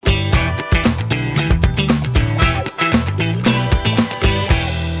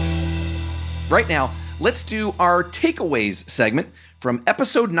Right now, let's do our takeaways segment from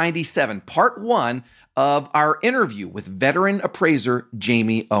episode 97, part 1 of our interview with veteran appraiser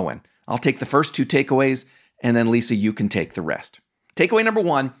Jamie Owen. I'll take the first 2 takeaways, and then Lisa, you can take the rest. Takeaway number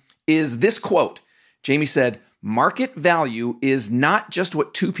 1 is this quote. Jamie said, "Market value is not just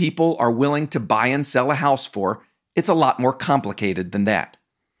what 2 people are willing to buy and sell a house for. It's a lot more complicated than that."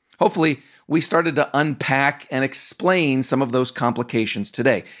 Hopefully, we started to unpack and explain some of those complications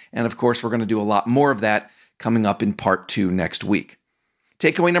today. And of course, we're going to do a lot more of that coming up in part 2 next week.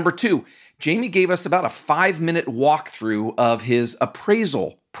 Takeaway number 2, Jamie gave us about a 5-minute walkthrough of his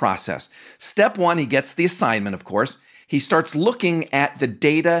appraisal process. Step 1, he gets the assignment, of course. He starts looking at the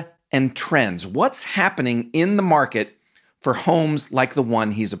data and trends. What's happening in the market for homes like the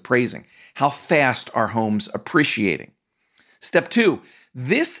one he's appraising? How fast are homes appreciating? Step 2,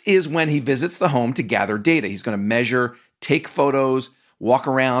 this is when he visits the home to gather data. He's going to measure, take photos, walk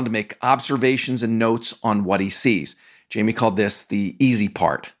around, make observations and notes on what he sees. Jamie called this the easy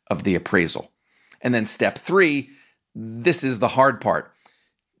part of the appraisal. And then step 3, this is the hard part.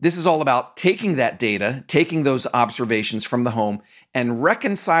 This is all about taking that data, taking those observations from the home, and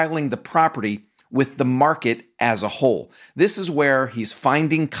reconciling the property with the market as a whole. This is where he's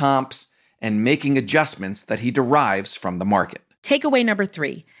finding comps and making adjustments that he derives from the market. Takeaway number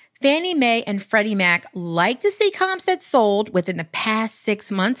 3, Fannie Mae and Freddie Mac like to see comps that sold within the past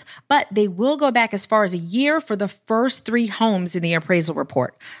 6 months, but they will go back as far as a year for the first 3 homes in the appraisal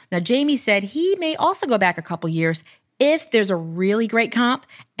report. Now, Jamie said he may also go back a couple years if there's a really great comp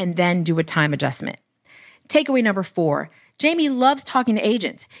and then do a time adjustment. Takeaway number 4, Jamie loves talking to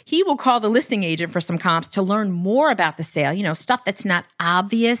agents. He will call the listing agent for some comps to learn more about the sale, stuff that's not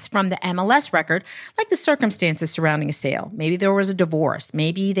obvious from the MLS record, like the circumstances surrounding a sale. Maybe there was a divorce.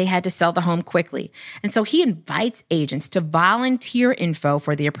 Maybe they had to sell the home quickly. And so he invites agents to volunteer info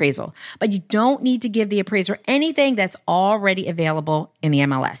for the appraisal. But you don't need to give the appraiser anything that's already available in the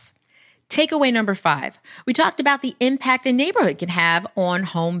MLS. Takeaway number 5, we talked about the impact a neighborhood can have on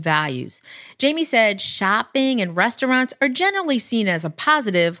home values. Jamie said shopping and restaurants are generally seen as a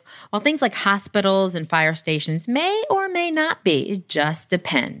positive, while things like hospitals and fire stations may or may not be. It just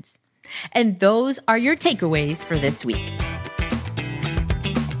depends. And those are your takeaways for this week.